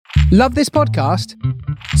Love this podcast?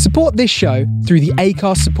 Support this show through the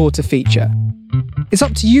Acast supporter feature. It's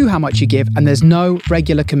up to you how much you give, and there's no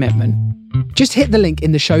regular commitment. Just hit the link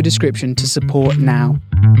in the show description to support now.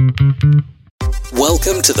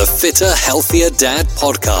 Welcome to the Fitter, Healthier Dad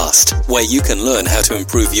podcast, where you can learn how to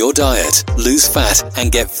improve your diet, lose fat, and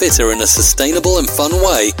get fitter in a sustainable and fun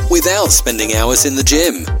way without spending hours in the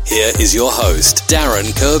gym. Here is your host,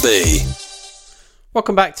 Darren Kirby.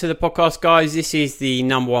 Welcome back to the podcast, guys. This is the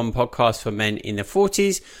number one podcast for men in their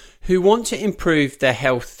 40s who want to improve their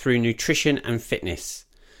health through nutrition and fitness.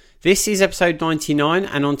 This is episode 99,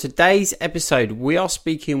 and on today's episode, we are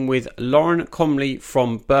speaking with Lauren Comley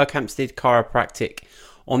from Berkhamsted Chiropractic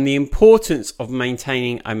on the importance of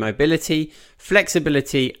maintaining a mobility,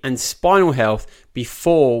 flexibility, and spinal health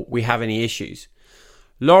before we have any issues.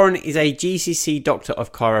 Lauren is a GCC Doctor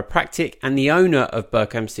of Chiropractic and the owner of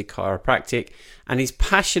Berkhamsted Chiropractic, and is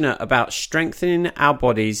passionate about strengthening our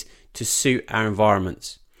bodies to suit our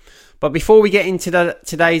environments. But before we get into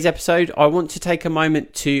today's episode, I want to take a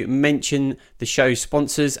moment to mention the show's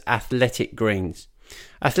sponsors, Athletic Greens.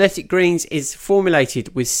 Athletic Greens is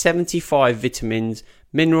formulated with 75 vitamins,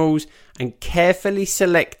 minerals, and carefully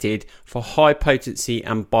selected for high potency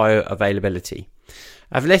and bioavailability.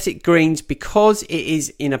 Athletic Greens, because it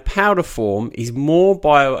is in a powder form, is more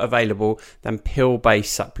bioavailable than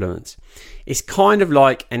pill-based supplements. It's kind of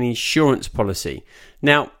like an insurance policy.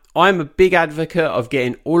 Now, I'm a big advocate of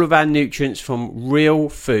getting all of our nutrients from real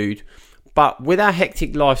food, but with our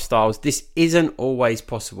hectic lifestyles, this isn't always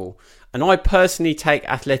possible. And I personally take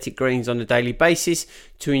Athletic Greens on a daily basis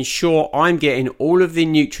to ensure I'm getting all of the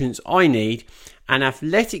nutrients I need. And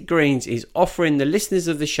Athletic Greens is offering the listeners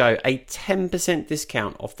of the show a 10%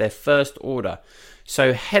 discount off their first order.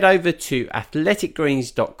 So head over to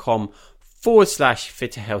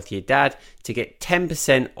athleticgreens.com/fitterhealthierdad to get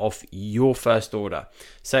 10% off your first order.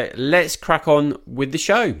 So let's crack on with the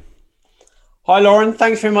show. Hi Lauren,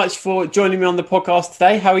 thanks very much for joining me on the podcast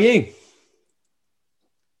today. How are you?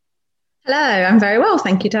 Hello, I'm very well,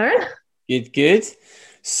 thank you, Darren. Good.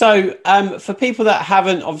 So for people that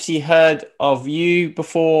haven't obviously heard of you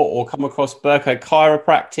before or come across Berkhamsted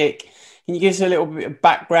Chiropractic, can you give us a little bit of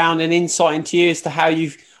background and insight into you as to how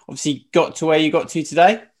you've obviously got to where you got to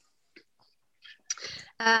today?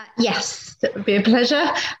 Yes, that would be a pleasure.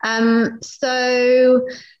 So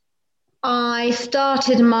I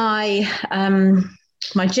started my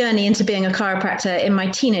my journey into being a chiropractor in my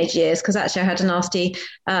teenage years because actually I had a nasty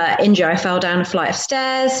injury. I fell down a flight of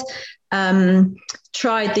stairs.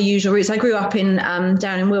 Tried the usual routes. I grew up in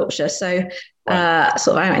down in Wiltshire, so sort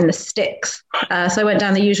of out in the sticks. So I went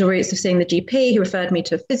down the usual routes of seeing the GP, who referred me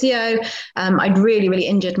to a physio. I'd really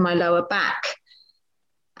injured my lower back,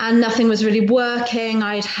 and nothing was really working.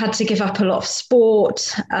 I'd had to give up a lot of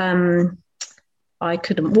sport. I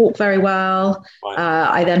couldn't walk very well.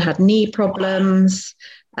 I then had knee problems.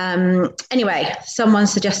 Anyway, someone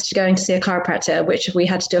suggested going to see a chiropractor, which we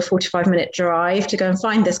had to do a 45-minute drive to go and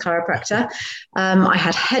find this chiropractor. I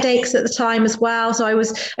had headaches at the time as well. So I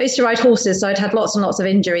used to ride horses, so I'd had lots and lots of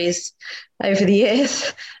injuries over the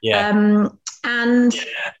years. And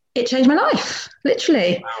it changed my life,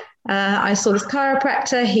 literally. I saw this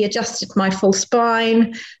chiropractor, he adjusted my full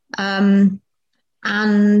spine, and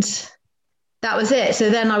that was it.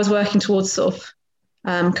 So then I was working towards sort of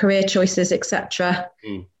career choices, etc.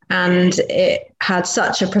 And it had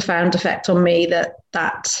such a profound effect on me that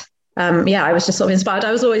I was just sort of inspired.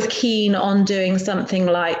 I was always keen on doing something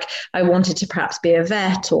like I wanted to perhaps be a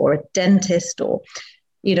vet or a dentist, or,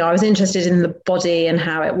 I was interested in the body and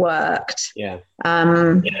how it worked. But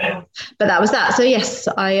that was that. So yes,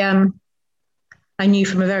 I knew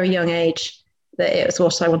from a very young age that it was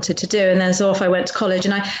what I wanted to do. And then so off I went to college,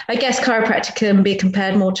 and I guess chiropractic can be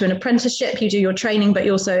compared more to an apprenticeship. You do your training, but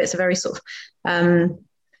also it's a very sort of,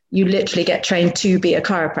 you literally get trained to be a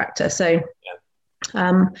chiropractor. So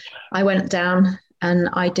I went down and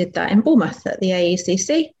I did that in Bournemouth at the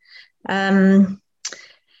AECC.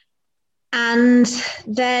 And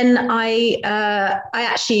then I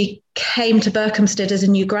actually came to Berkhamsted as a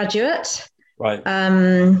new graduate. Right.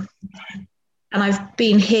 And I've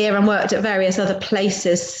been here and worked at various other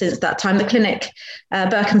places since that time. The clinic,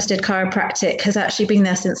 Berkhamsted Chiropractic, has actually been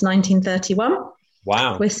there since 1931.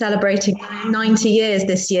 Wow. We're celebrating 90 years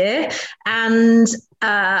this year. And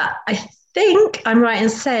I think I'm right in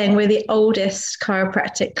saying we're the oldest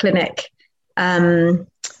chiropractic clinic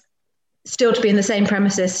still to be in the same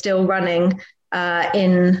premises, still running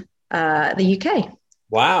in the UK.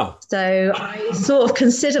 Wow. So I sort of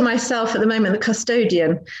consider myself at the moment the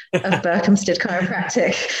custodian of Berkhamsted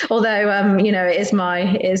Chiropractic, although,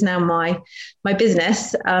 it is now my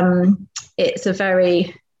business. It's a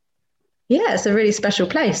very yeah, it's a really special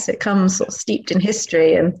place. It comes sort of steeped in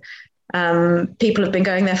history, and people have been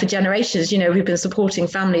going there for generations. We've been supporting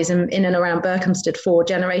families in and around Berkhamsted for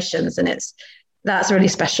generations, and that's really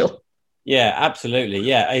special. Yeah, absolutely.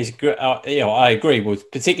 Yeah, I agree with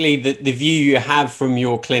particularly the view you have from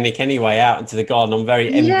your clinic anyway out into the garden. I'm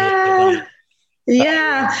very envious.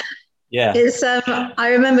 Yeah. It's I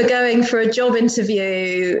remember going for a job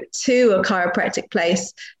interview to a chiropractic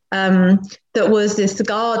place that was this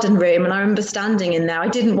garden room, and I remember standing in there. I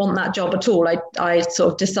didn't want that job at all. I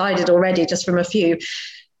sort of decided already just from a few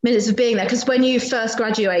minutes of being there, because when you first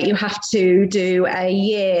graduate, you have to do a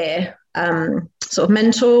year sort of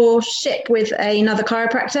mentorship with another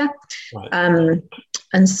chiropractor. Right.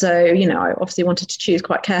 And so, I obviously wanted to choose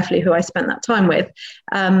quite carefully who I spent that time with.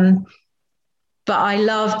 But I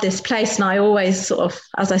loved this place, and I always sort of,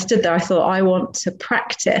 as I stood there, I thought, I want to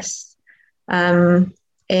practice in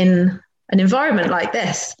an environment like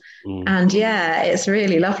this. And yeah, it's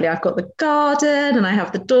really lovely. I've got the garden, and I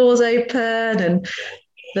have the doors open, and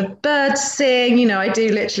the birds sing. I do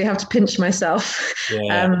literally have to pinch myself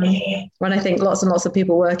when I think lots and lots of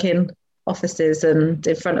people work in offices and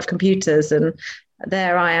in front of computers, and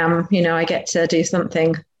there I am. I get to do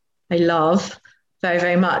something I love very,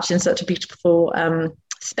 very much in such a beautiful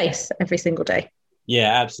space every single day.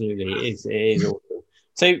 Yeah, absolutely. It is awesome.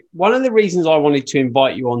 So one of the reasons I wanted to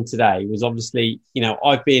invite you on today was obviously,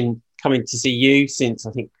 I've been coming to see you since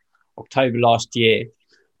I think October last year.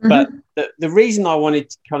 But the reason I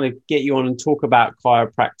wanted to kind of get you on and talk about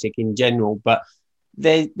chiropractic in general, but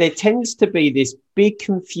there tends to be this big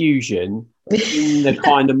confusion in the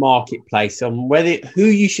kind of marketplace on who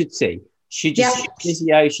you should see. Should you see a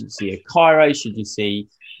physio? Should you see a chiro? Should you see,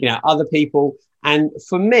 other people? And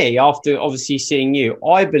for me, after obviously seeing you,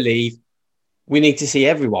 I believe we need to see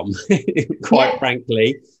everyone, quite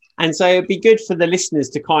frankly. And so it'd be good for the listeners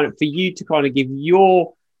for you to give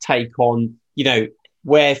your take on,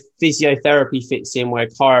 where physiotherapy fits in, where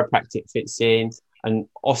chiropractic fits in, and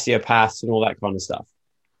osteopaths and all that kind of stuff.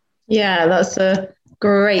 Yeah, that's a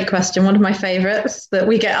great question. One of my favorites that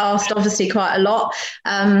we get asked obviously quite a lot.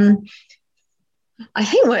 I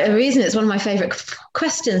think the reason it's one of my favorite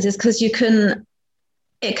questions is because it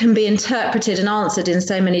can be interpreted and answered in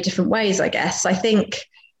so many different ways, I guess. I think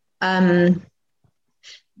in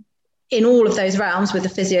all of those realms, with the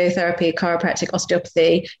physiotherapy, chiropractic,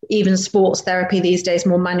 osteopathy, even sports therapy these days,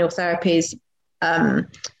 more manual therapies,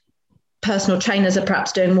 personal trainers are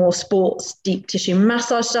perhaps doing more sports, deep tissue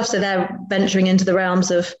massage stuff. So they're venturing into the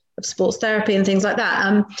realms of sports therapy and things like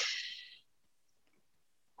that.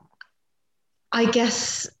 I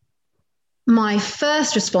guess my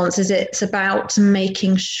first response is it's about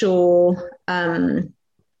making sure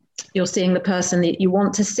you're seeing the person that you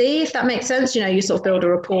want to see, if that makes sense. You sort of build a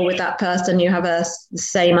rapport with that person. You have the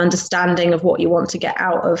same understanding of what you want to get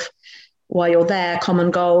out of while you're there,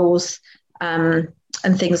 common goals, and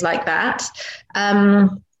things like that. Do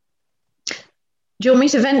you want me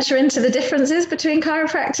to venture into the differences between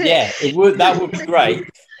chiropractic? Yeah, that would be great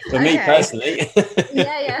for me personally.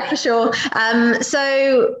 yeah, for sure.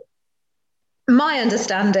 So my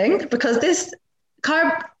understanding, because this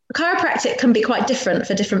chiropractic can be quite different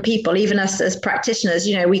for different people, even us as practitioners,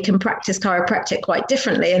 we can practice chiropractic quite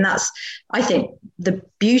differently. And that's, I think, the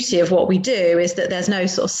beauty of what we do is that there's no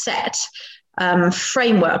sort of set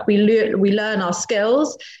framework. We learn our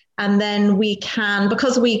skills, and then we can,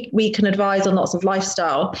 because we can advise on lots of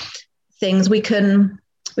lifestyle things, we can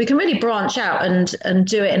really branch out and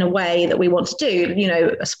do it in a way that we want to do.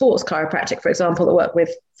 A sports chiropractic, for example, that work with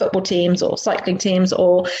football teams or cycling teams,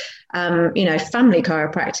 or family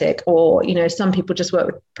chiropractic, or some people just work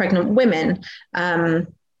with pregnant women.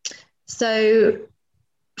 So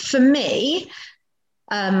for me,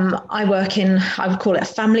 I would call it a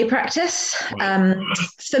family practice.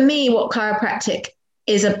 For me, what chiropractic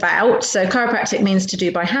is about, so chiropractic means to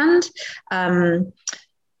do by hand. I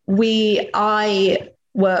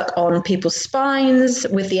work on people's spines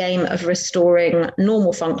with the aim of restoring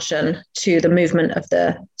normal function to the movement of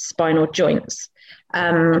the spinal joints.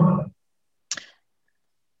 So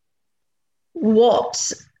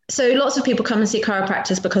lots of people come and see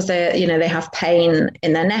chiropractors because they have pain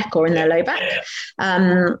in their neck or in their low back.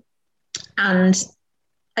 And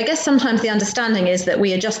I guess sometimes the understanding is that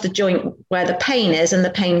we adjust the joint where the pain is and the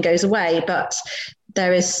pain goes away, but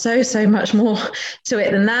there is so much more to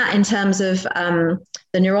it than that in terms of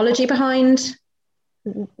the neurology behind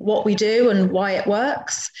what we do and why it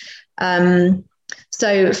works.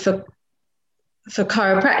 So for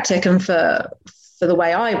chiropractic and for the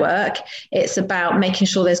way I work, it's about making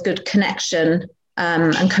sure there's good connection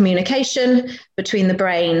and communication between the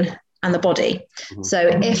brain and the body. So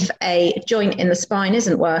if a joint in the spine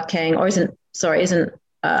isn't working or isn't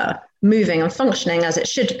moving and functioning as it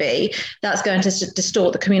should be, that's going to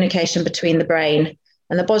distort the communication between the brain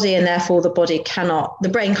and the body, and therefore the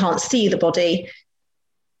brain can't see the body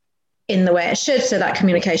in the way it should, so that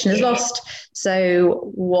communication is lost.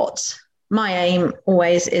 So what my aim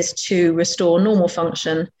always is to restore normal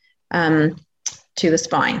function to the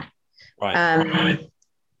spine. Right.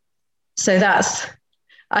 So that's,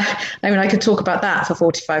 I mean, I could talk about that for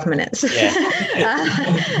 45 minutes. Yeah.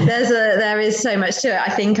 There is so much to it. I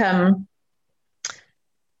think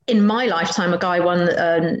in my lifetime, a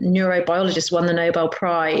neurobiologist won the Nobel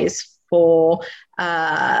Prize for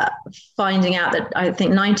finding out that I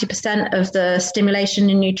think 90% of the stimulation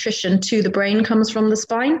in nutrition to the brain comes from the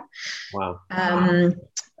spine. Wow.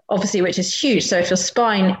 Obviously, which is huge. So if your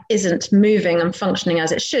spine isn't moving and functioning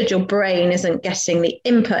as it should, your brain isn't getting the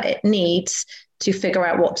input it needs to figure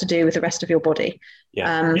out what to do with the rest of your body.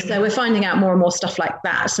 Yeah. So we're finding out more and more stuff like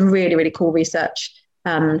that. Some really, really cool research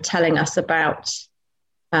telling us about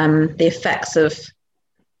the effects of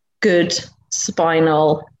good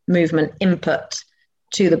spinal movement input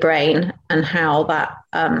to the brain and how that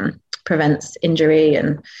prevents injury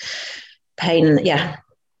and pain. Yeah.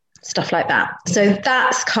 Stuff like that. So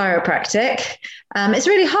that's chiropractic. It's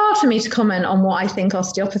really hard for me to comment on what I think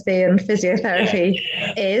osteopathy and physiotherapy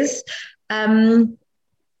is. So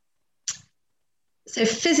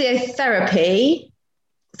physiotherapy,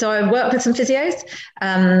 so I work with some physios,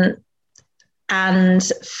 and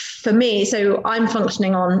for me, so I'm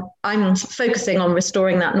focusing on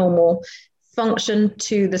restoring that normal function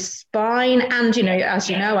to the spine. And, as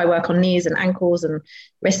you know, I work on knees and ankles and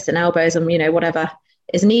wrists and elbows and, whatever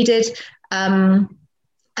is needed. And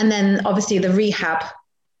then obviously the rehab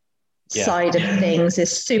side of things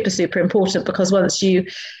is super, super important, because once you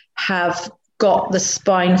have got the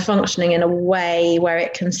spine functioning in a way where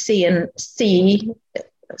it can see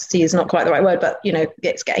is not quite the right word, but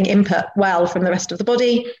it's getting input well from the rest of the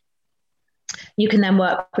body, you can then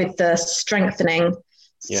work with the strengthening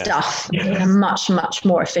stuff in a much, much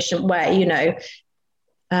more efficient way.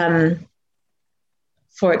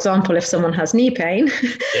 For example, if someone has knee pain,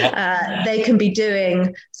 they can be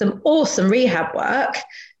doing some awesome rehab work.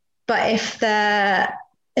 But if their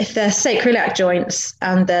sacroiliac joints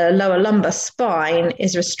and their lower lumbar spine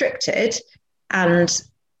is restricted and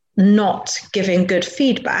not giving good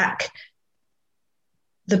feedback,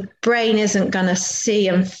 the brain isn't going to see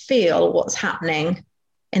and feel what's happening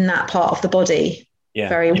in that part of the body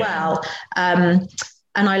very well.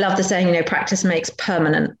 And I love the saying, practice makes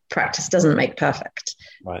permanent, practice doesn't make perfect.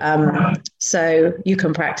 Right. So you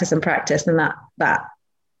can practice and practice, and that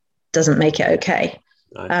doesn't make it okay.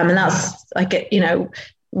 Right. And that's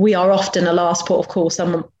we are often a last port of call.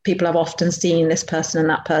 Some people have often seen this person and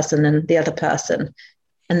that person and the other person,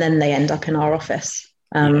 and then they end up in our office.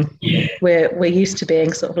 We're used to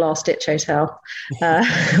being sort of last ditch hotel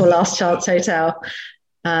or last chance hotel.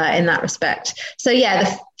 In that respect. So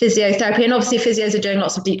the physiotherapy, and obviously physios are doing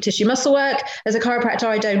lots of deep tissue muscle work. As a chiropractor,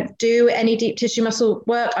 I don't do any deep tissue muscle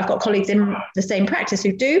work. I've got colleagues in the same practice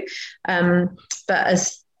who do, but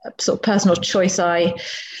as a sort of personal choice, I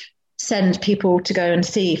send people to go and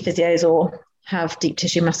see physios or have deep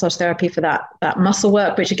tissue massage therapy for that muscle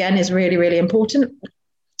work, which again is really, really important.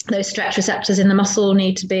 Those stretch receptors in the muscle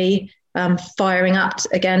need to be firing up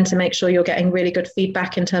again to make sure you're getting really good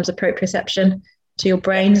feedback in terms of proprioception to your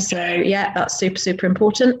brain. So that's super, super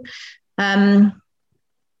important. And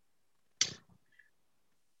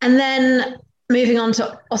then moving on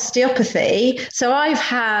to osteopathy. So I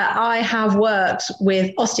have worked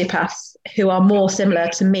with osteopaths who are more similar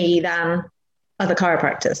to me than other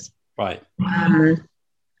chiropractors. Right.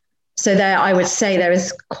 So there, I would say there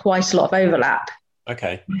is quite a lot of overlap.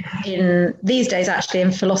 Okay. In these days, actually,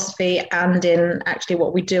 in philosophy and in actually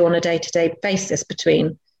what we do on a day-to-day basis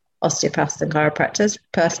between osteopaths and chiropractors,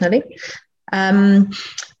 personally.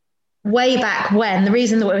 Way back when, the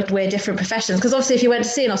reason that we're different professions, because obviously if you went to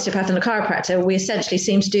see an osteopath and a chiropractor, we essentially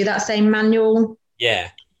seem to do that same manual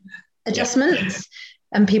adjustments.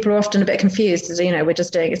 And people are often a bit confused as, we're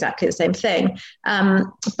just doing exactly the same thing.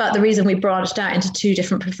 But the reason we branched out into two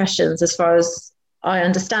different professions, as far as I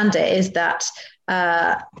understand it, is that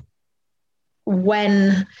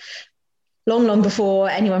when long before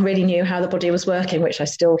anyone really knew how the body was working, which I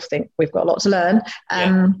still think we've got a lot to learn,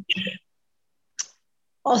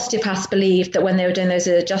 osteopaths believed that when they were doing those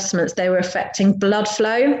adjustments, they were affecting blood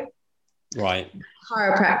flow. Right.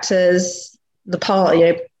 Chiropractors, the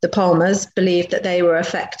palmers, believed that they were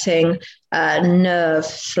affecting nerve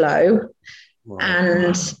flow,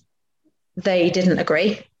 and they didn't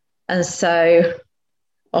agree. And so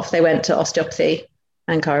off they went to osteopathy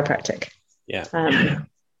and chiropractic. Yeah.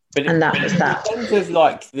 But and that was that. In terms of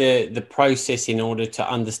like the process in order to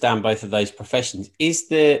understand both of those professions, is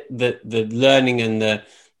the learning and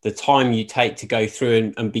the time you take to go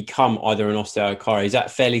through and become either an osteo or chiro, is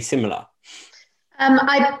that fairly similar?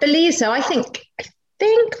 I believe so. I think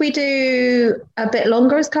we do a bit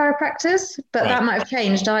longer as chiropractors, but that might have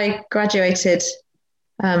changed. I graduated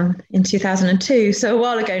in 2002, so a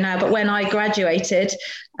while ago now. But when I graduated,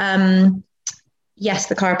 yes,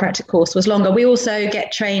 the chiropractic course was longer. We also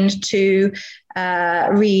get trained to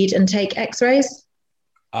read and take x-rays.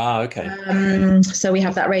 Okay. So we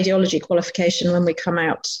have that radiology qualification when we come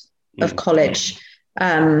out of college,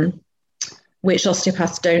 which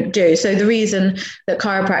osteopaths don't do. So the reason that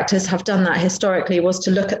chiropractors have done that historically was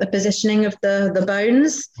to look at the positioning of the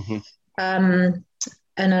bones, and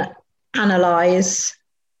analyze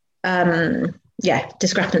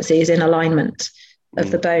discrepancies in alignment of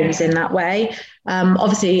the bones in that way.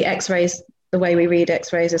 Obviously, x-rays, the way we read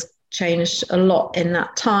x-rays has changed a lot in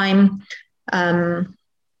that time.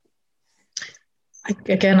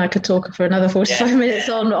 I could talk for another 45 minutes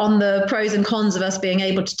on the pros and cons of us being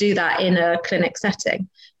able to do that in a clinic setting.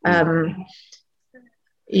 Because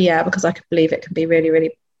I could believe it can be really,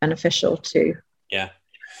 really beneficial to. Yeah.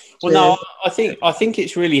 Well, no, I think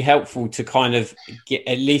it's really helpful to kind of get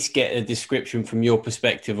a description from your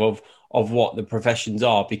perspective of what the professions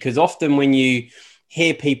are, because often when you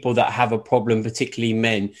hear people that have a problem, particularly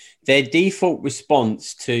men, their default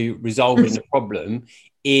response to resolving the problem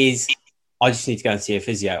is, I just need to go and see a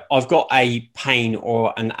physio. I've got a pain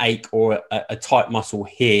or an ache or a tight muscle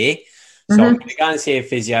here. So I'm going to go and see a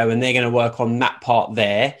physio and they're going to work on that part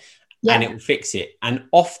there and it will fix it. And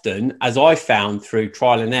often, as I found through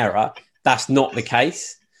trial and error, that's not the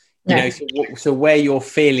case. You know, so where you're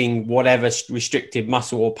feeling whatever restricted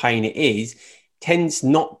muscle or pain it is, tends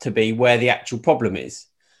not to be where the actual problem is.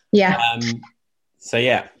 Yeah,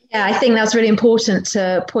 I think that's really important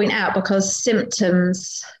to point out, because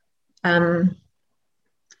symptoms,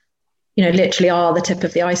 literally are the tip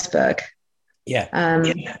of the iceberg.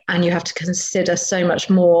 And you have to consider so much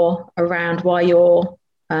more around why you're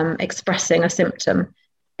expressing a symptom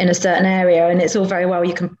in a certain area. And it's all very well,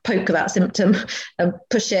 you can poke that symptom and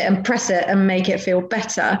push it and press it and make it feel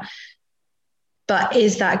better. But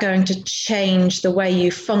is that going to change the way you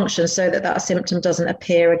function so that symptom doesn't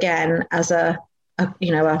appear again as an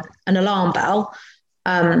alarm bell?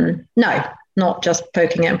 No, not just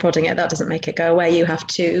poking it and prodding it. That doesn't make it go away. You have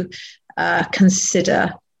to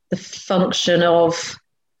consider the function of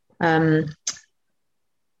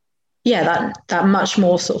that much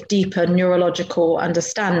more sort of deeper neurological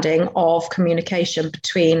understanding of communication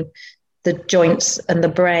between the joints and the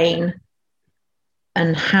brain,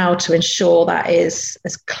 and how to ensure that is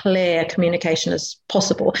as clear communication as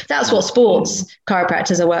possible. That's what sports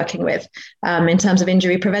chiropractors are working with in terms of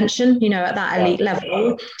injury prevention. At that elite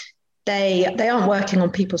level, they aren't working on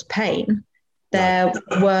people's pain. They're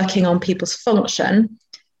working on people's function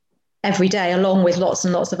every day, along with lots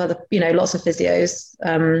and lots of other, lots of physios,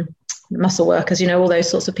 muscle workers, all those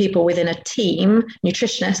sorts of people within a team,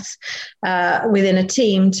 nutritionists within a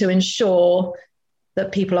team, to ensure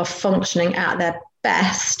that people are functioning at their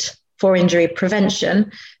best for injury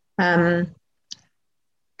prevention. And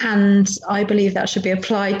I believe that should be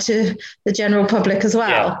applied to the general public as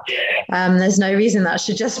well. There's no reason that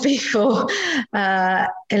should just be for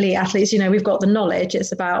elite athletes. We've got the knowledge.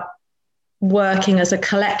 It's about working as a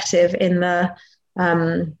collective in the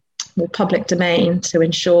more public domain to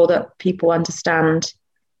ensure that people understand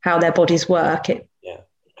how their bodies work.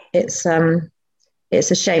 It's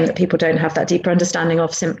a shame that people don't have that deeper understanding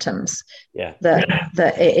of symptoms.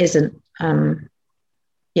 That it isn't.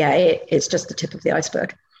 It's just the tip of the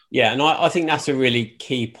iceberg. Yeah, and I think that's a really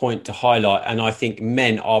key point to highlight. And I think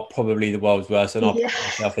men are probably the world's worst, and I'll put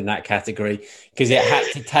myself in that category, because it had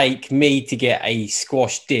to take me to get a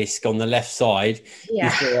squash disc on the left side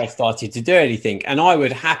before I started to do anything. And I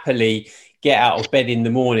would happily get out of bed in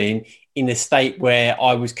the morning in a state where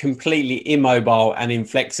I was completely immobile and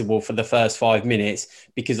inflexible for the first 5 minutes,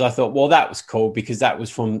 because I thought, well, that was cool, because that was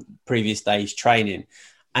from previous day's training.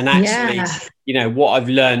 And actually, what I've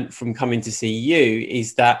learned from coming to see you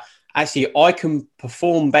is that actually I can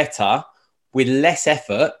perform better with less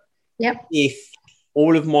effort if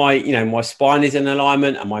all of my, my spine is in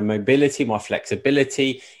alignment and my mobility, my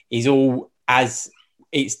flexibility is all as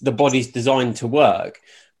the body's designed to work.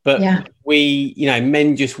 But we,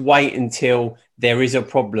 men just wait until there is a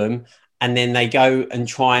problem, and then they go and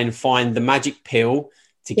try and find the magic pill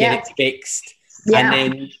to get it fixed. And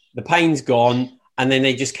then the pain's gone. And then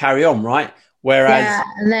they just carry on, right? Whereas,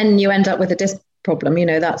 and then you end up with a disc problem.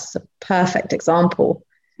 That's a perfect example.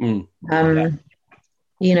 A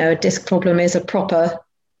disc problem is a proper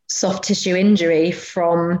soft tissue injury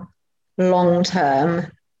from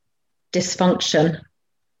long-term dysfunction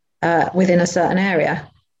within a certain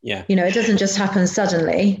area. It doesn't just happen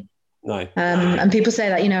suddenly. No. And people say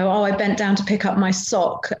that, I bent down to pick up my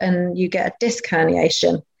sock and you get a disc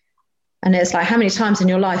herniation. And it's like, how many times in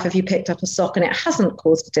your life have you picked up a sock and it hasn't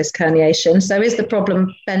caused a disc herniation? So is the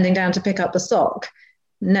problem bending down to pick up the sock?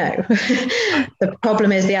 No. The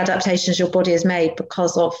problem is the adaptations your body has made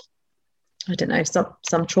because of, I don't know,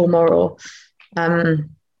 some trauma or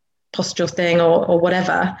postural thing or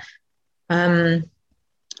whatever. And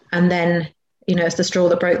then, it's the straw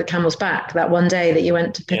that broke the camel's back, that one day that you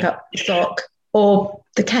went to pick up the sock or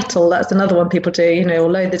the kettle. That's another one people do, or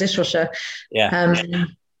load the dishwasher. And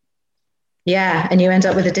you end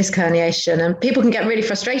up with a disc herniation, and people can get really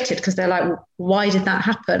frustrated because they're like, why did that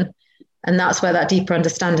happen? And that's where that deeper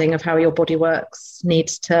understanding of how your body works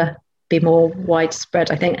needs to be more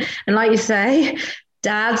widespread, I think. And like you say,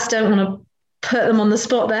 dads, don't want to put them on the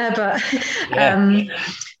spot there, but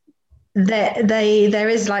there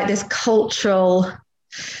is like this cultural,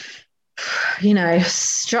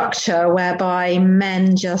 structure whereby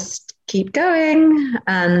men just keep going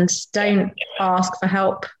and don't ask for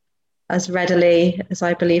help as readily as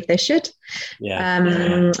I believe they should.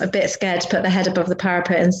 A bit scared to put their head above the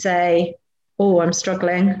parapet and say, oh, I'm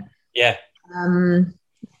struggling.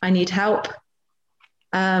 I need help.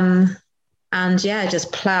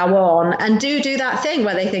 Just plow on and do that thing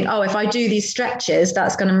where they think, oh, if I do these stretches,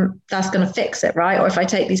 that's gonna fix it, right? Or if I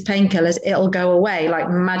take these painkillers, it'll go away, like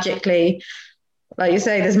magically. Like you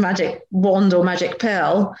say, there's magic wand or magic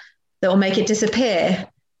pill that will make it disappear.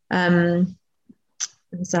 And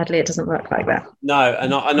sadly, it doesn't work like that. No,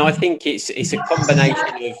 and I think it's a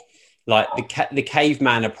combination of like the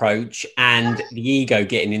caveman approach and the ego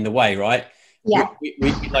getting in the way, right? Yeah.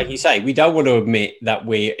 We, like you say, we don't want to admit that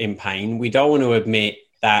we're in pain. We don't want to admit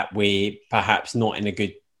that we're perhaps not in a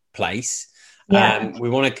good place. We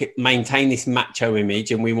want to maintain this macho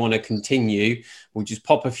image, and we want to continue. We'll just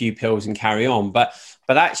pop a few pills and carry on. But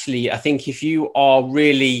actually, I think if you are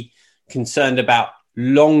really concerned about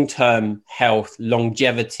long-term health,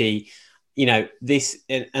 longevity, this,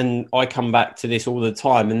 and I come back to this all the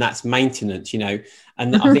time, and that's maintenance,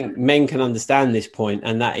 and I think men can understand this point.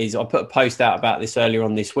 And that is, I put a post out about this earlier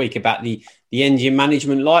on this week about the engine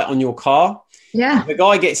management light on your car. Yeah. If a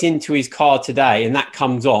guy gets into his car today and that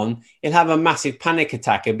comes on, he'll have a massive panic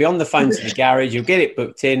attack. He'll be on the phone to the garage, he'll get it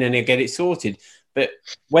booked in and he'll get it sorted. But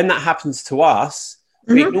when that happens to us,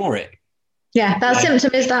 we ignore it. Yeah, that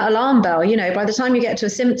symptom is that alarm bell. By the time you get to a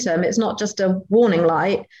symptom, it's not just a warning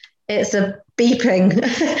light, it's a beeping,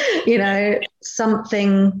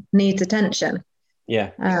 something needs attention.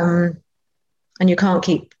 Yeah. And you can't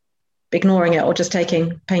keep ignoring it or just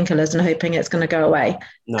taking painkillers and hoping it's going to go away,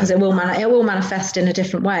 because it will manifest in a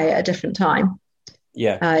different way at a different time.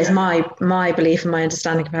 Yeah. Is my belief and my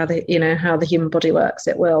understanding of how the human body works.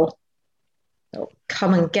 It'll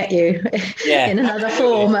come and get you in another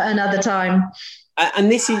form at another time. And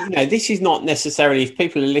this is not necessarily, if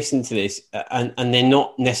people are listening to this and they're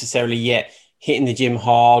not necessarily yet hitting the gym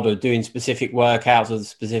hard or doing specific workouts or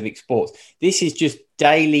specific sports, this is just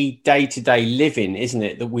daily, day-to-day living, isn't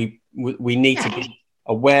it? That we need to be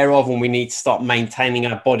aware of, and we need to start maintaining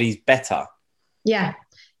our bodies better. Yeah.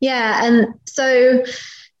 And so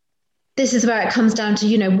this is where it comes down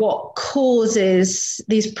to, what causes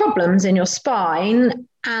these problems in your spine,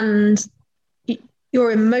 and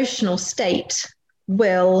your emotional state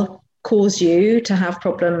will cause you to have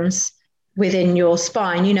problems within your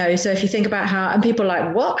spine, so if you think about and people are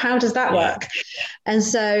like, what, how does that work? And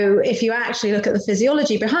so if you actually look at the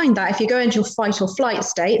physiology behind that, if you go into your fight or flight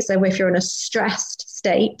state, so if you're in a stressed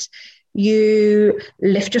state, you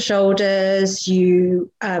lift your shoulders, your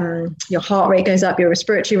heart rate goes up, your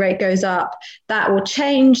respiratory rate goes up. That will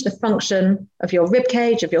change the function of your rib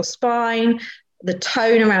cage, of your spine, the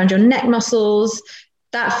tone around your neck muscles.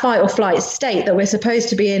 That fight or flight state that we're supposed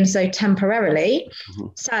to be in so temporarily,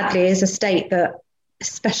 sadly, is a state that,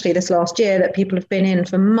 especially this last year, that people have been in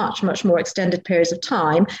for much, much more extended periods of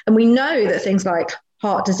time. And we know that things like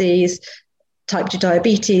heart disease, type 2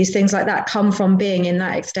 diabetes, things like that come from being in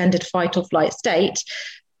that extended fight or flight state,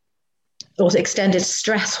 or extended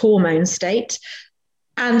stress hormone state.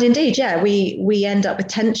 And indeed, we end up with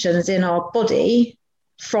tensions in our body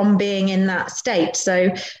from being in that state. So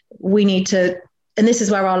we need to, and this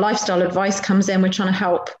is where our lifestyle advice comes in. We're trying to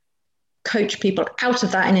help coach people out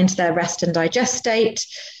of that and into their rest and digest state,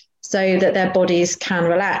 so that their bodies can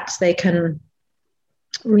relax. They can,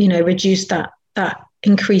 reduce that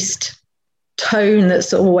increased tone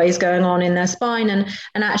that's always going on in their spine, and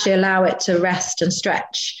actually allow it to rest and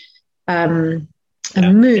stretch and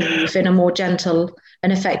move in a more gentle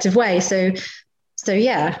and effective way. So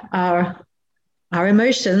yeah, our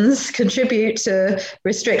emotions contribute to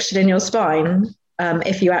restriction in your spine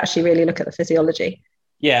if you actually really look at the physiology.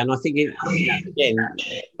 Yeah, and I think again,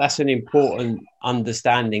 that's an important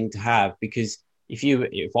understanding to have, because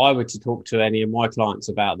if I were to talk to any of my clients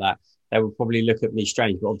about that, they would probably look at me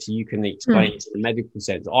strange. But obviously, you can explain it in the medical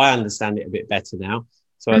sense. I understand it a bit better now,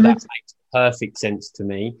 so that makes perfect sense to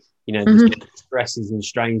me. You know, the stresses and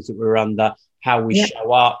strains that we're under, how we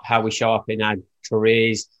show up in our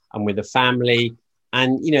careers and with the family,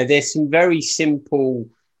 and you know, there's some very simple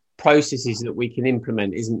processes that we can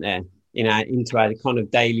implement, isn't there? Into our kind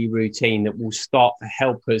of daily routine that will start to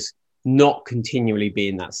help us not continually be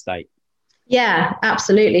in that state. Yeah,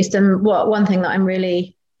 absolutely. So one thing that I'm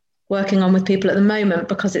really working on with people at the moment,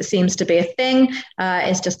 because it seems to be a thing,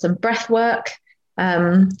 is just some breath work.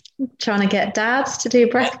 Trying to get dads to do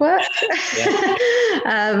breath work.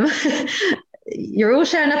 You're all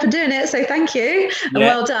showing up and doing it, so thank you and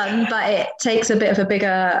well done. But it takes a bit of a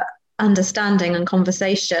bigger understanding and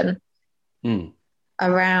conversation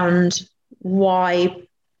around why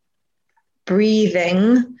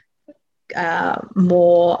breathing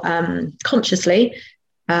more consciously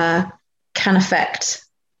can affect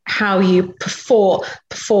how you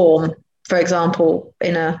perform, for example,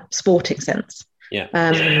 in a sporting sense.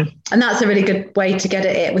 And that's a really good way to get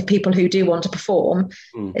at it with people who do want to perform,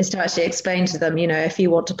 is to actually explain to them, you know, if you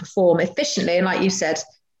want to perform efficiently, and like you said,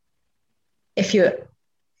 if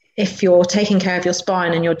you're taking care of your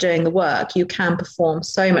spine and you're doing the work, you can perform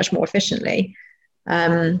so much more efficiently.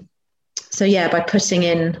 So yeah, by putting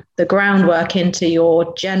in the groundwork into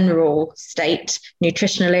your general state,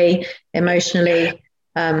 nutritionally, emotionally,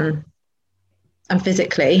 and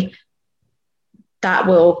physically, that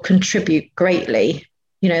will contribute greatly.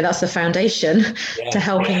 You know, that's the foundation to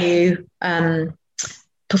helping you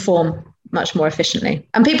perform much more efficiently.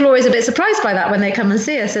 And people are always a bit surprised by that when they come and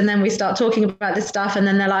see us, and then we start talking about this stuff, and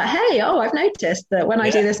then they're like, hey, I've noticed that when I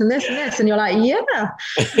do this and this and this, and you're like, we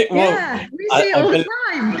see it all the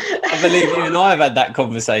time. I believe you and I have had that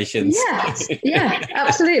conversation. Yeah,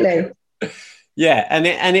 absolutely. Yeah, and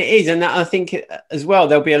it is, and I think as well,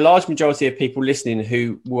 there'll be a large majority of people listening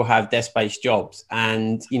who will have desk-based jobs,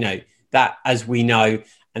 and you know that, as we know,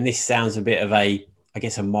 and this sounds a bit of a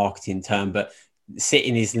marketing term, but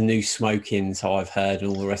sitting is the new smoking, so I've heard, and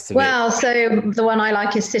all the rest of it. Well, so the one I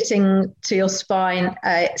like is sitting to your spine.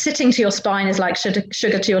 Sitting to your spine is like sugar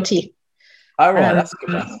to your teeth. Oh, right, that's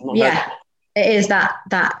good. It is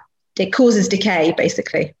that it causes decay,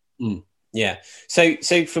 basically. Yeah. So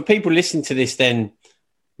for people listening to this, then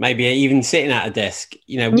maybe even sitting at a desk,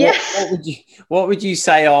 you know, what would you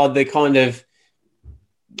say are the kind of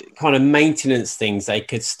maintenance things they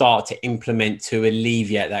could start to implement to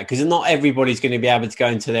alleviate that? Because not everybody's going to be able to go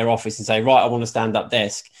into their office and say, right, I want a stand-up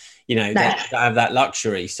desk. You know, they have that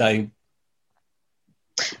luxury. So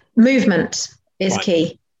movement is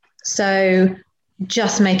key. So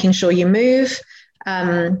just making sure you move.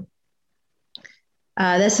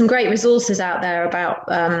 There's some great resources out there about,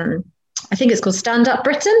 I think it's called Stand Up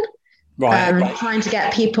Britain. Trying to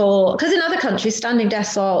get people, because in other countries, standing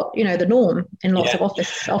desks are, you know, the norm in lots of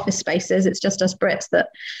office spaces. It's just us Brits that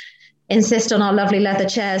insist on our lovely leather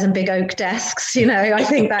chairs and big oak desks. You know, I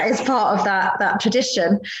think that is part of that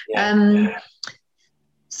tradition.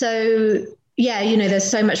 So yeah, you know, there's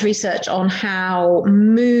so much research on how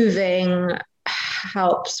moving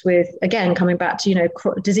helps with, again, coming back to, you know,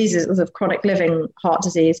 diseases of chronic living, heart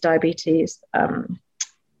disease, diabetes,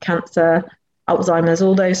 cancer, Alzheimer's,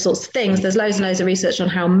 all those sorts of things. There's loads and loads of research on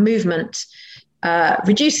how movement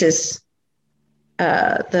reduces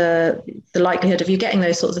the likelihood of you getting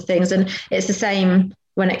those sorts of things. And it's the same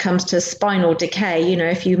when it comes to spinal decay. You know,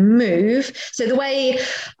 if you move, so the way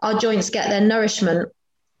our joints get their nourishment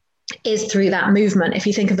is through that movement. If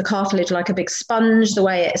you think of the cartilage like a big sponge, the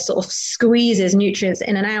way it sort of squeezes nutrients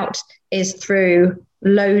in and out is through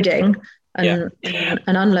loading and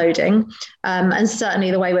unloading. And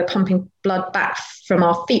certainly the way we're pumping blood back from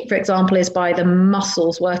our feet, for example, is by the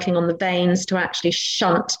muscles working on the veins to actually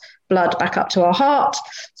shunt blood back up to our heart.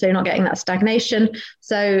 So you're not getting that stagnation.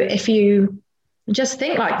 So if you just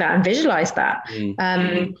think like that and visualize that.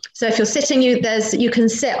 So if you're sitting, you can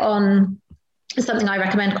sit on something I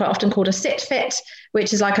recommend quite often called a sit fit,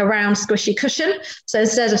 which is like a round squishy cushion. So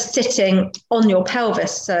instead of sitting on your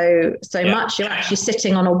pelvis so much, you're actually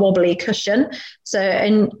sitting on a wobbly cushion. So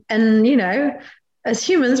and you know, as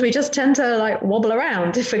humans, we just tend to like wobble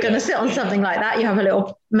around. If we're going to sit on something like that, you have a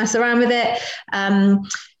little mess around with it.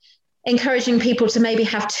 encouraging people to maybe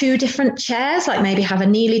have 2 different chairs, like maybe have a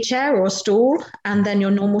kneelie chair or a stool and then your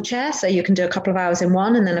normal chair. So you can do a couple of hours in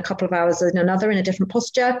one and then a couple of hours in another in a different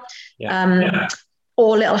posture.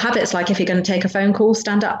 Or little habits, like if you're going to take a phone call,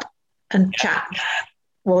 stand up and chat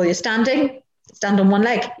while you're standing. Stand on one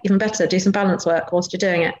leg, even better. Do some balance work whilst you're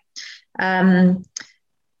doing it. And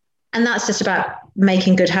that's just about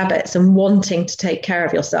making good habits and wanting to take care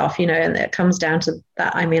of yourself, you know, and it comes down to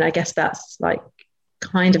that. I mean, I guess that's like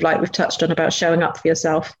kind of like we've touched on about showing up for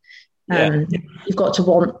yourself. You've got to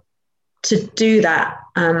want to do that,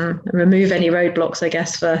 and remove any roadblocks, I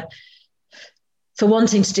guess, for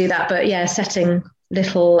wanting to do that. But yeah, setting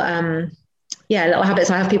little habits.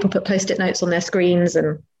 I have people put Post-it notes on their screens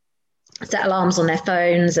and set alarms on their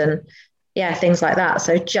phones and things like that.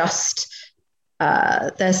 So just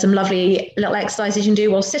there's some lovely little exercises you can do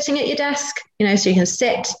while sitting at your desk, you know, so you can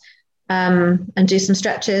sit and do some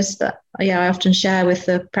stretches that I often share with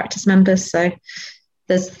the practice members. So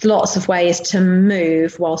there's lots of ways to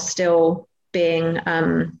move while still being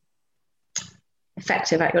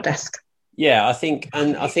effective at your desk. Yeah, I think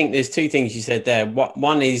there's 2 things you said there.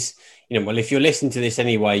 One is, you know, well, if you're listening to this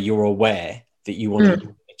anyway, you're aware that you want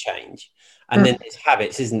to change. And then there's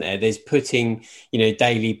habits, isn't there? There's putting, you know,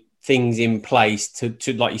 daily things in place to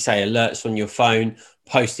like you say, alerts on your phone,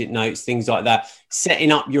 Post-it notes, things like that,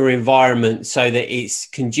 setting up your environment so that it's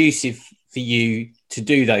conducive for you to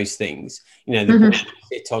do those things, you know, the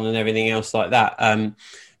sit on and everything else like that.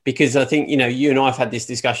 Because I think, you know, you and I have had this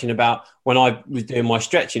discussion about when I was doing my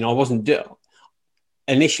stretching, I wasn't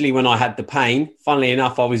initially when I had the pain, funnily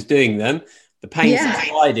enough, I was doing them, the pain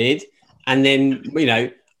subsided, and then, you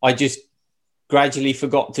know, I just gradually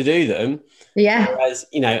forgot to do them. Whereas,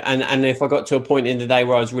 you know, and if I got to a point in the day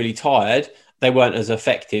where I was really tired, they weren't as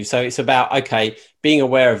effective. So it's about, okay, being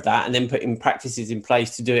aware of that and then putting practices in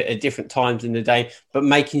place to do it at different times in the day, but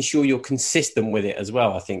making sure you're consistent with it as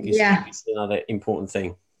well, I think is another important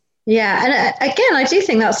thing. Yeah. And again, I do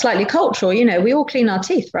think that's slightly cultural. You know, we all clean our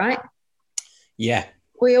teeth, right? Yeah.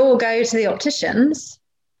 We all go to the opticians.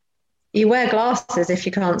 You wear glasses if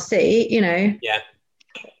you can't see, you know. Yeah.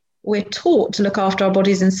 We're taught to look after our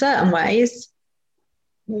bodies in certain ways.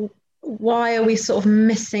 Why are we sort of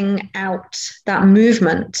missing out that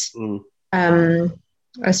movement?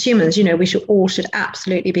 As humans, you know, we should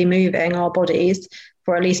absolutely be moving our bodies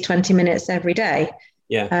for at least 20 minutes every day.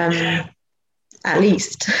 At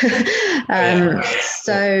least.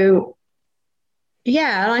 So,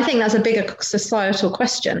 and I think that's a bigger societal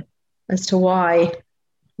question as to why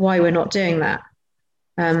we're not doing that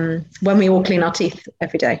when we all clean our teeth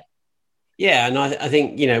every day. Yeah, and I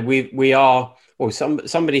think, you know, we are. Well,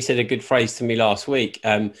 somebody said a good phrase to me last week.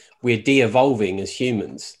 We're de-evolving as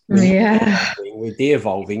humans. We're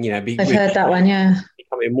de-evolving. You know, I've heard that one. Yeah,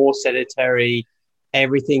 becoming more sedentary.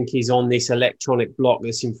 Everything is on this electronic block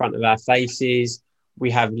that's in front of our faces. We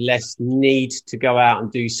have less need to go out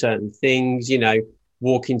and do certain things. You know,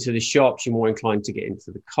 walk into the shops. You're more inclined to get into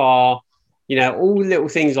the car. You know, all little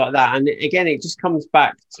things like that. And again, it just comes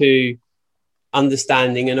back to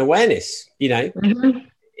understanding and awareness. You know,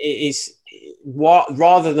 it's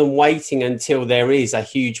rather than waiting until there is a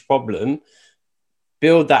huge problem,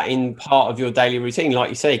 build that in part of your daily routine, like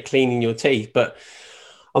you say, cleaning your teeth. But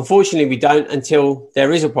unfortunately, we don't until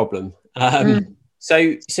there is a problem. So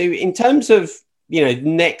in terms of, you know,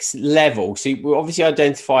 next level, so we obviously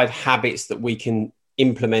identified habits that we can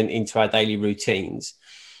implement into our daily routines.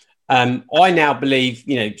 I now believe,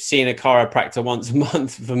 you know, seeing a chiropractor once a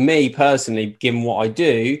month for me personally, given what I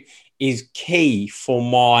do, is key for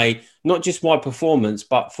my, not just my performance,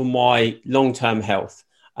 but for my long-term health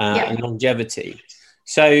and longevity.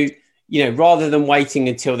 So, you know, rather than waiting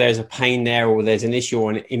until there's a pain there or there's an issue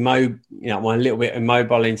or I'm a little bit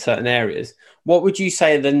immobile in certain areas, what would you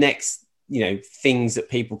say are the next, you know, things that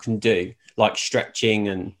people can do, like stretching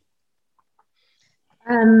and?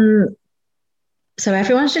 So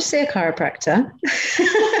everyone should see a chiropractor.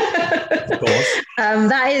 Of course.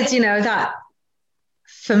 That is, you know, that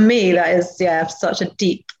for me, that is, such a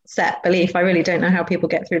deep set belief. I really don't know how people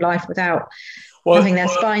get through life without having their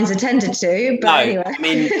spines attended to. But anyway. I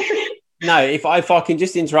mean, no, if I can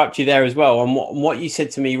just interrupt you there as well. And what you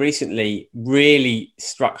said to me recently really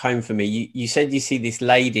struck home for me. You said you see this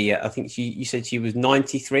lady, I think you said she was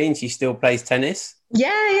 93 and she still plays tennis.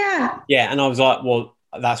 Yeah. Yeah. And I was like, well,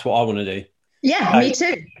 that's what I want to do. Yeah, me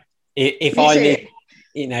too. If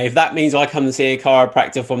that means I come and see a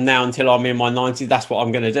chiropractor from now until I'm in my 90s, that's what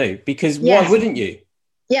I'm going to do. Because why wouldn't you?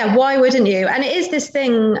 Yeah, why wouldn't you? And it is this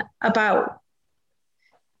thing about,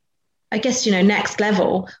 I guess, you know, next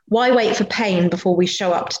level. Why wait for pain before we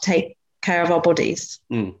show up to take care of our bodies?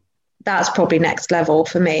 You that's probably next level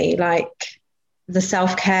for me. Like, the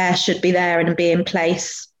self-care should be there and be in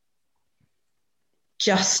place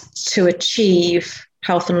just to achieve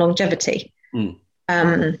health and longevity.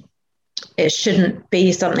 It shouldn't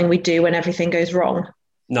be something we do when everything goes wrong.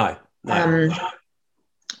 No.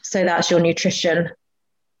 So that's your nutrition,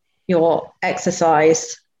 your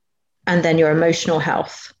exercise, and then your emotional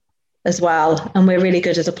health as well. And we're really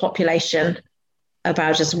good as a population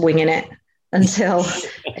about just winging it until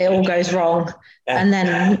it all goes wrong. And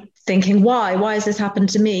then thinking, why has this happened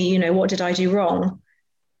to me? You know, what did I do wrong?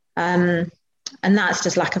 And that's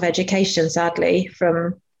just lack of education, sadly,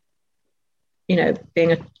 from, you know,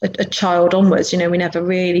 being a child onwards. You know, we never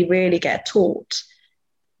really get taught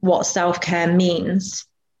what self-care means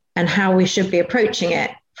and how we should be approaching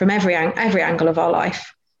it from every angle of our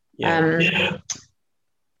life.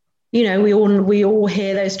 You know, we all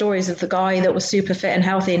hear those stories of the guy that was super fit and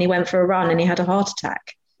healthy and he went for a run and he had a heart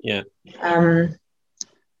attack. And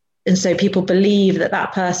so people believe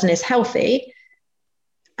that person is healthy,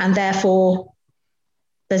 and therefore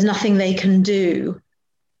there's nothing they can do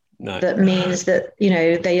that means that, you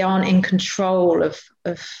know, they aren't in control of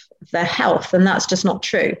their health. And that's just not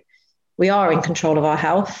true. We are in control of our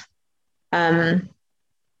health. But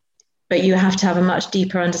you have to have a much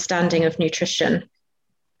deeper understanding of nutrition,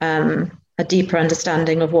 a deeper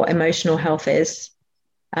understanding of what emotional health is.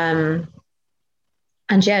 And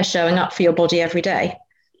showing up for your body every day.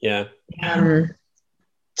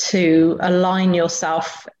 To align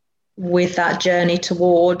yourself with that journey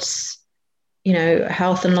towards, you know,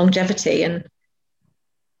 health and longevity. And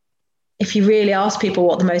if you really ask people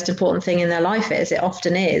what the most important thing in their life is, it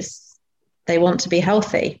often is they want to be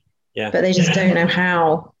healthy, but they just don't know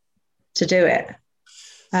how to do it.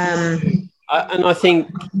 And I think,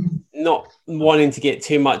 not wanting to get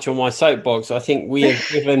too much on my soapbox, I think we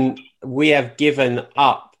have given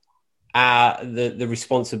up the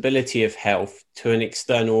responsibility of health to an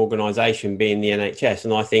external organisation, being the NHS.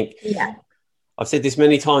 And I think I've said this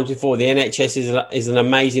many times before, the NHS is an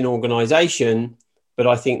amazing organisation, but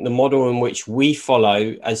I think the model in which we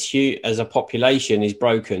follow as a population is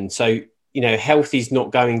broken. So, you know, health is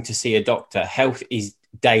not going to see a doctor. Health is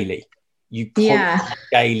daily. You can't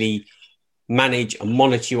daily manage and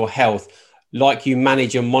monitor your health like you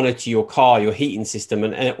manage and monitor your car, your heating system,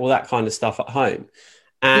 and all that kind of stuff at home.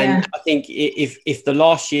 And I think if the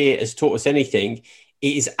last year has taught us anything,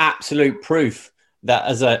 it is absolute proof that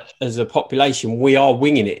as a population, we are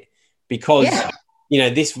winging it, because, you know,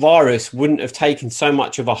 this virus wouldn't have taken so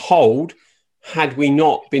much of a hold had we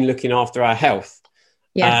not been looking after our health.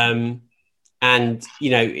 And,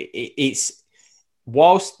 you know, it's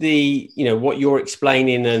whilst what you're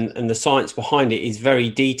explaining and the science behind it is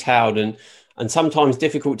very detailed and sometimes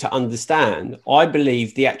difficult to understand, I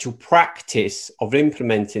believe the actual practice of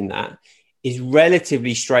implementing that is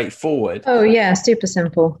relatively straightforward. Oh, yeah, super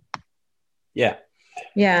simple. Yeah.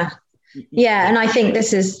 And I think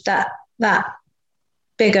this is that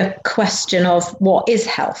bigger question of what is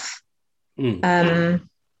health? And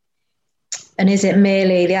is it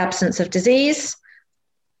merely the absence of disease?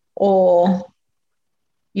 Or,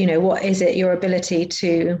 you know, what is it, your ability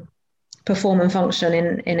to perform and function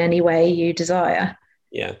in any way you desire?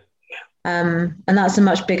 And that's a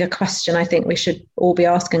much bigger question I think we should all be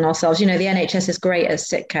asking ourselves. You know, the NHS is great at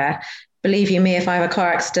sick care. Believe you me, if I have a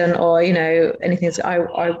car accident or, you know, anything,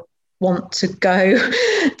 I want to go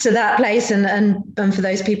to that place and for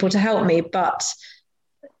those people to help me. But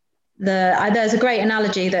there's a great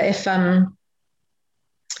analogy that if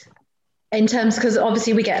in terms, because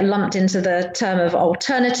obviously we get lumped into the term of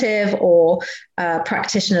alternative or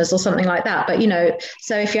practitioners or something like that. But, you know,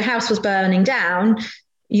 so if your house was burning down,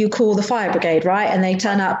 you call the fire brigade, right? And they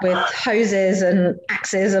turn up with hoses and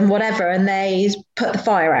axes and whatever, and they put the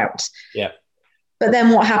fire out. But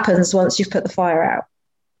then what happens once you've put the fire out?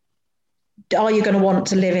 Are you going to want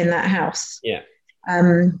to live in that house?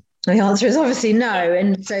 The answer is obviously no.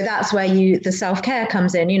 And so that's where the self-care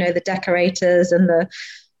comes in, you know, the decorators and the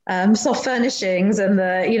soft furnishings and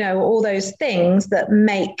the, you know, all those things that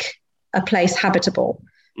make a place habitable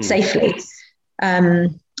safely.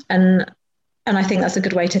 And I think that's a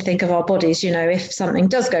good way to think of our bodies. You know, if something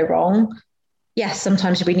does go wrong, yes,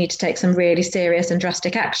 sometimes we need to take some really serious and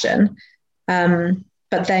drastic action.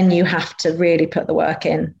 But then you have to really put the work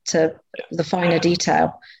in to the finer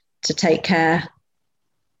detail to take care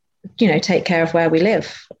of where we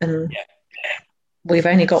live. And we've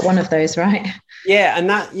only got one of those, right? And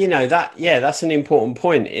that's an important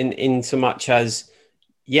point in so much as,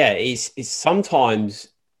 it's sometimes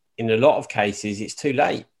in a lot of cases, it's too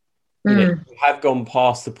late. you have gone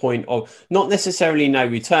past the point of not necessarily no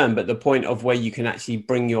return, but the point of where you can actually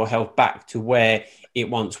bring your health back to where it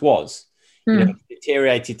once was. It's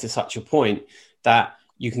deteriorated to such a point that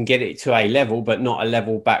you can get it to a level, but not a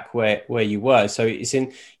level back where you were. So it's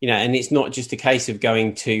in, and it's not just a case of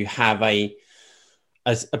going to have a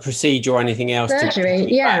procedure or anything else.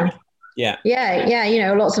 Surgery. Yeah.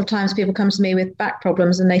 Lots of times people come to me with back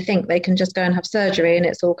problems and they think they can just go and have surgery and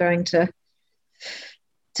it's all going to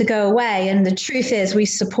go away. And the truth is we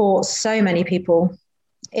support so many people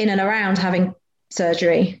in and around having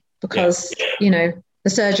surgery because, the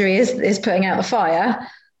surgery is putting out the fire.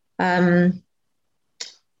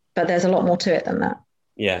 But there's a lot more to it than that.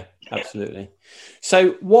 Yeah, absolutely.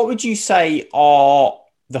 So what would you say are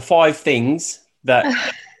the 5 things that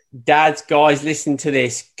dads, guys listening to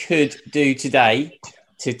this could do today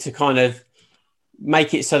to kind of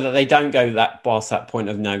make it so that they don't go past that point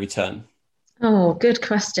of no return? Oh, good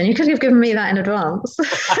question. You could have given me that in advance.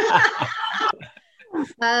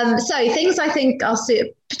 So things I think I'll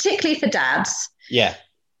see, particularly for dads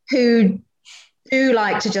who do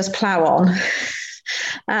like to just plow on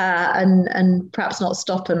and perhaps not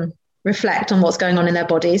stop and reflect on what's going on in their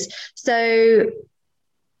bodies. So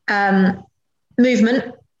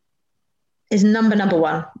movement is number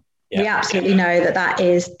one. We absolutely know that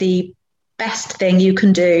is the best thing you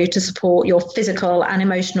can do to support your physical and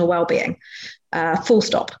emotional well-being, full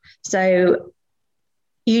stop. So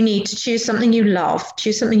you need to choose something you love,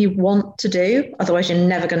 choose something you want to do. Otherwise, you're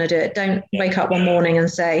never going to do it. Don't wake up one morning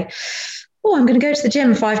and say, oh, I'm going to go to the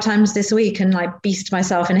gym 5 times this week and like beast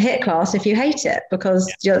myself in a HIIT class if you hate it, because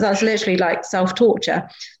that's literally like self-torture.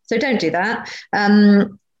 So don't do that.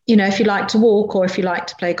 If you like to walk or if you like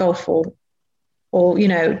to play golf or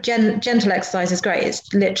gentle exercise is great.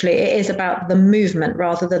 It's literally, it is about the movement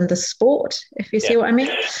rather than the sport, if you see what I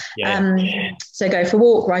mean. So go for a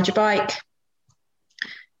walk, ride your bike.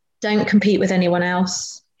 Don't compete with anyone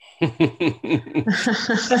else. The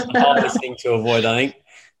hardest thing to avoid, I think.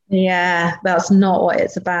 Yeah, that's not what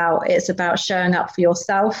it's about. It's about showing up for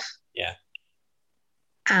yourself.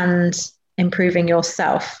 And improving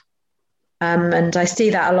yourself. And I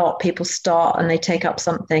see that a lot. People start and they take up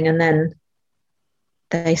something and then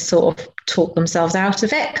they sort of talk themselves out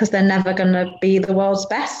of it because they're never going to be the world's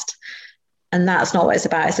best. And that's not what it's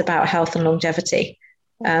about. It's about health and longevity.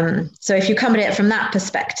 So if you come at it from that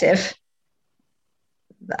perspective,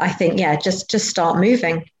 I think, just start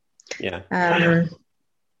moving.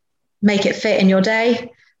 Make it fit in your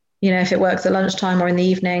day. If it works at lunchtime or in the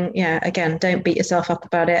evening, again, don't beat yourself up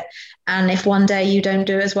about it. And if one day you don't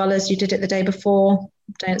do it as well as you did it the day before,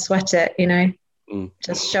 don't sweat it,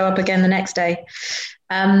 just show up again the next day.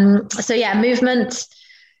 Movement,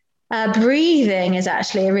 breathing is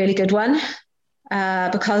actually a really good one.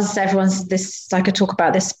 Because everyone's I could talk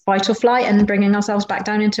about this fight or flight and bringing ourselves back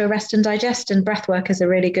down into a rest and digest, and breath work is a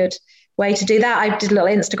really good way to do that. I did a little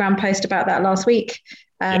Instagram post about that last week.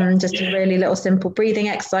 Just a really little simple breathing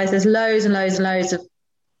exercise. There's loads and loads and loads of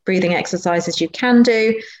breathing exercises you can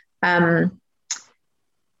do.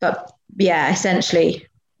 Essentially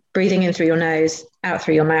breathing in through your nose, out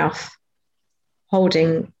through your mouth,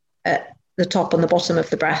 holding at the top and the bottom of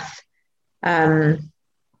the breath.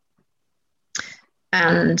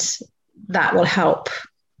 And that will help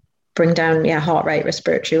bring down heart rate,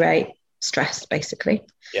 respiratory rate, stress, basically.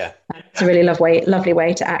 It's a really lovely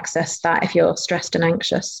way to access that if you're stressed and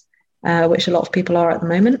anxious, which a lot of people are at the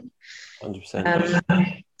moment.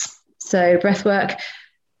 100%. So breath work.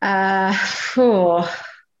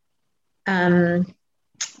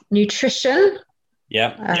 Nutrition.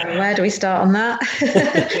 Where do we start on that?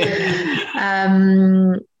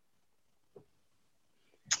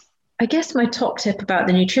 I guess my top tip about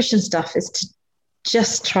the nutrition stuff is to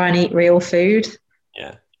just try and eat real food.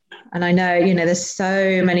 And I know, there's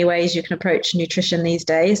so many ways you can approach nutrition these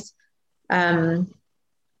days.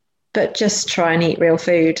 But just try and eat real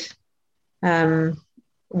food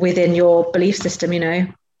within your belief system,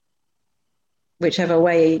 whichever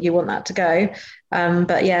way you want that to go.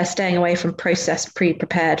 Staying away from processed,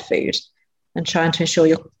 pre-prepared food and trying to ensure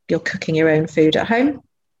you're cooking your own food at home.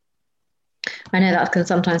 I know that can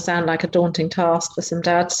sometimes sound like a daunting task for some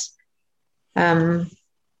dads.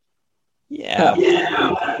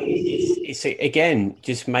 It's again,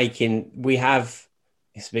 just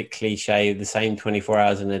it's a bit cliche, the same 24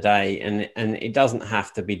 hours in a day, and it doesn't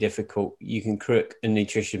have to be difficult. You can cook a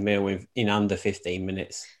nutritious meal in under 15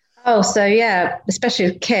 minutes. Oh, so especially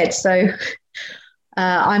with kids. So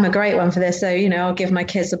I'm a great one for this. So, I'll give my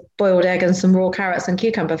kids a boiled egg and some raw carrots and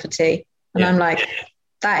cucumber for tea. And I'm like,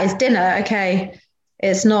 that is dinner. Okay.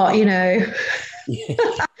 It's not,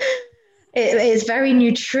 it is very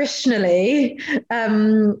nutritionally,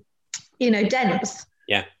 dense.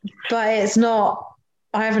 Yeah. But it's not,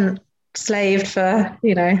 I haven't slaved for,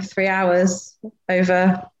 3 hours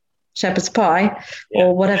over shepherd's pie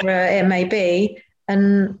or whatever it may be.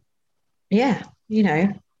 And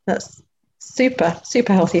that's super,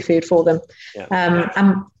 super healthy food for them.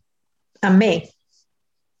 Yeah. And me.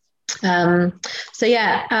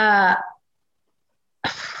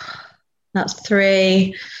 That's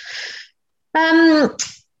 3.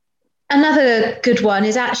 Another good one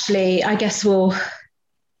is actually, I guess,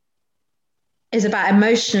 is about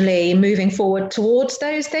emotionally moving forward towards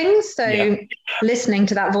those things. So listening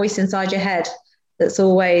to that voice inside your head that's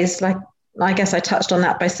always like, I guess I touched on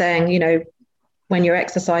that by saying, when you're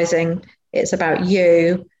exercising, it's about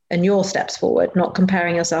you and your steps forward, not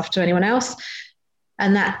comparing yourself to anyone else.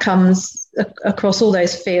 And that comes across all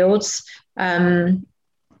those fields.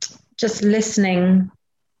 Just listening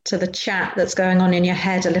to the chat that's going on in your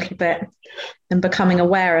head a little bit and becoming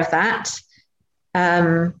aware of that.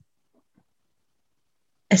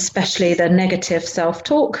 Especially the negative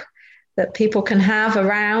self-talk that people can have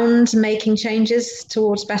around making changes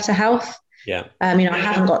towards better health. Yeah. I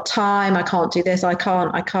haven't got time. I can't do this. I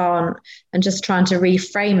can't. And just trying to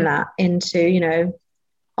reframe that into,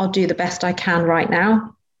 I'll do the best I can right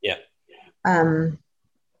now. Yeah. And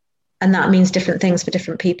that means different things for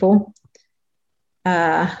different people.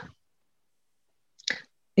 That's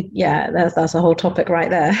a whole topic right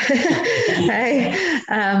there. Okay.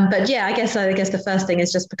 But yeah, I guess the first thing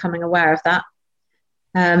is just becoming aware of that.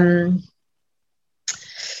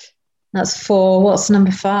 That's 4. What's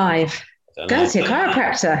number 5? Go to your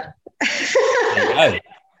chiropractor.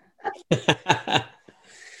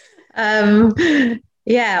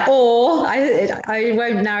 Or I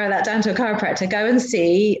won't narrow that down to a chiropractor. Go and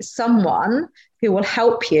see someone who will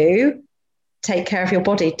help you take care of your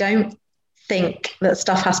body. Don't think that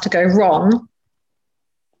stuff has to go wrong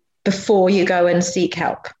before you go and seek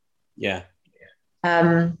help. Yeah.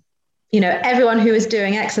 Everyone who is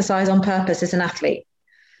doing exercise on purpose is an athlete.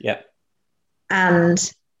 Yeah.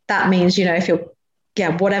 And that means, if you're,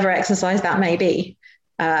 whatever exercise that may be,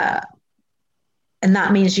 and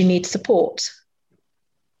that means you need support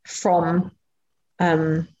from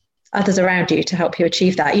others around you to help you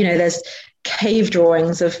achieve that. There's cave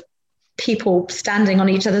drawings of people standing on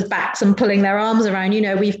each other's backs and pulling their arms around.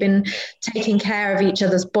 We've been taking care of each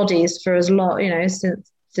other's bodies for as long,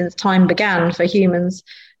 since time began for humans.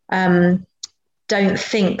 Don't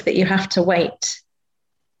think that you have to wait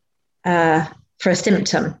for a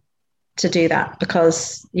symptom to do that,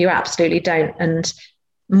 because you absolutely don't. And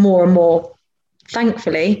more,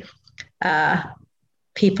 thankfully,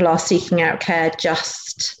 people are seeking out care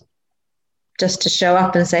just to show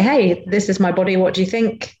up and say, hey, this is my body. What do you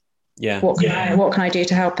think? Yeah. What can I do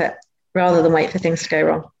to help it, rather than wait for things to go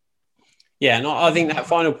wrong? Yeah, and I think that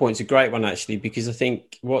final point's a great one, actually, because I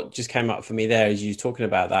think what just came up for me there as you were talking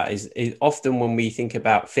about that is often when we think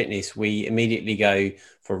about fitness, we immediately go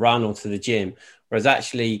for a run or to the gym, whereas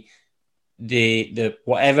actually the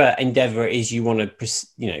whatever endeavor it is you want to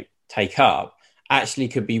take up actually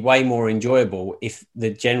could be way more enjoyable if the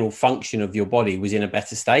general function of your body was in a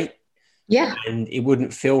better state. Yeah. And it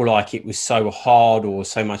wouldn't feel like it was so hard or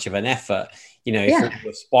so much of an effort. If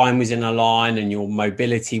your spine was in a line and your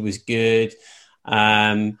mobility was good.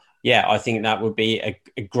 I think that would be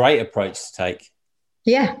a great approach to take.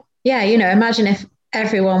 Yeah. Yeah. Imagine if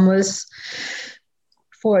everyone was,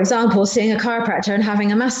 for example, seeing a chiropractor and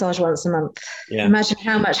having a massage once a month. Yeah. Imagine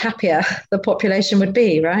how much happier the population would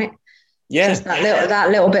be, right? Yeah. Just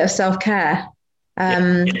that little bit of self-care.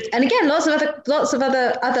 And again, lots of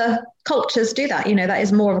other cultures do that. That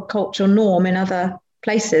is more of a cultural norm in other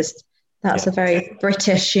places. That's a very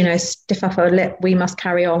British, stiff upper lip. We must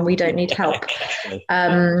carry on. We don't need help.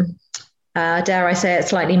 Dare I say it,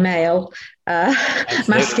 slightly male,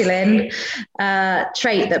 masculine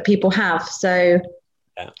trait that people have. So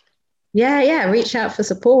reach out for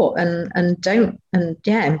support and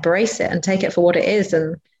embrace it and take it for what it is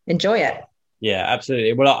and enjoy it. Yeah,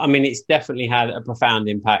 absolutely. Well, I mean, it's definitely had a profound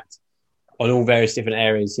impact on all various different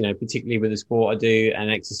areas, particularly with the sport I do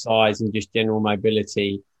and exercise and just general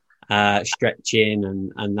mobility, stretching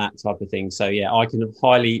and that type of thing. So, I can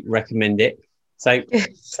highly recommend it. So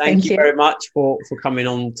thank you very much for coming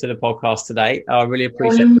on to the podcast today. I really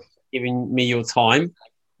appreciate you giving me your time.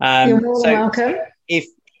 You're more than welcome. If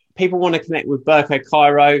people want to connect with Berkhamsted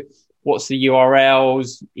Chiro, what's the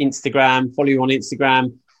URLs, Instagram, follow you on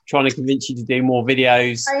Instagram, trying to convince you to do more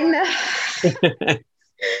videos. I know.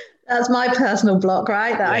 That's my personal block,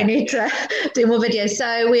 right? That I need to do more videos.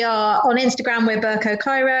 So we are on Instagram, we're Berko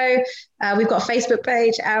Chiro. We've got a Facebook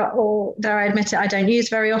page out, or dare I admit it, I don't use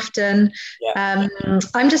very often. Yeah.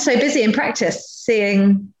 I'm just so busy in practice,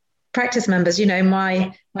 seeing practice members. You know,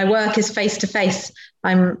 my work is face to face.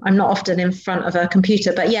 I'm not often in front of a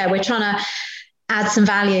computer, but yeah, we're trying to add some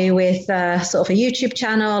value with sort of a YouTube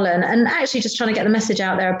channel and actually just trying to get the message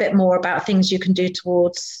out there a bit more about things you can do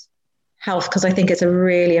towards health, because I think it's a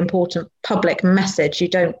really important public message. You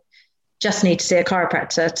don't just need to see a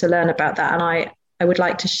chiropractor to learn about that. And I would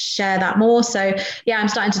like to share that more. So yeah, I'm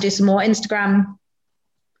starting to do some more Instagram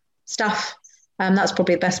stuff. That's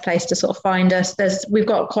probably the best place to sort of find us. We've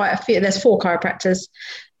got quite a few, there's 4 chiropractors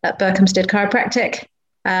at Berkhamsted Chiropractic.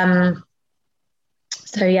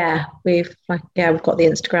 So yeah, we've got the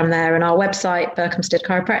Instagram there, and our website, Berkhamsted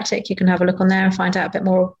Chiropractic. You can have a look on there and find out a bit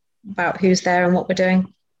more about who's there and what we're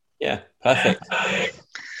doing. Yeah, perfect.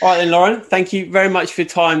 All right then, Lauren, thank you very much for your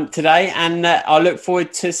time today, and I look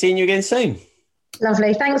forward to seeing you again soon.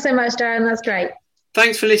 Lovely. Thanks so much, Darren. That's great.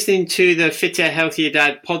 Thanks for listening to the Fitter, Healthier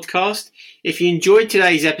Dad podcast. If you enjoyed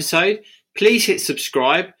today's episode, please hit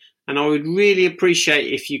subscribe, and I would really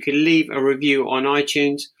appreciate if you could leave a review on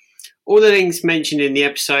iTunes. All the links mentioned in the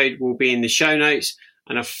episode will be in the show notes,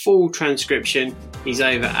 and a full transcription is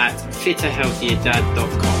over at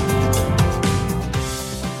fitterhealthierdad.com.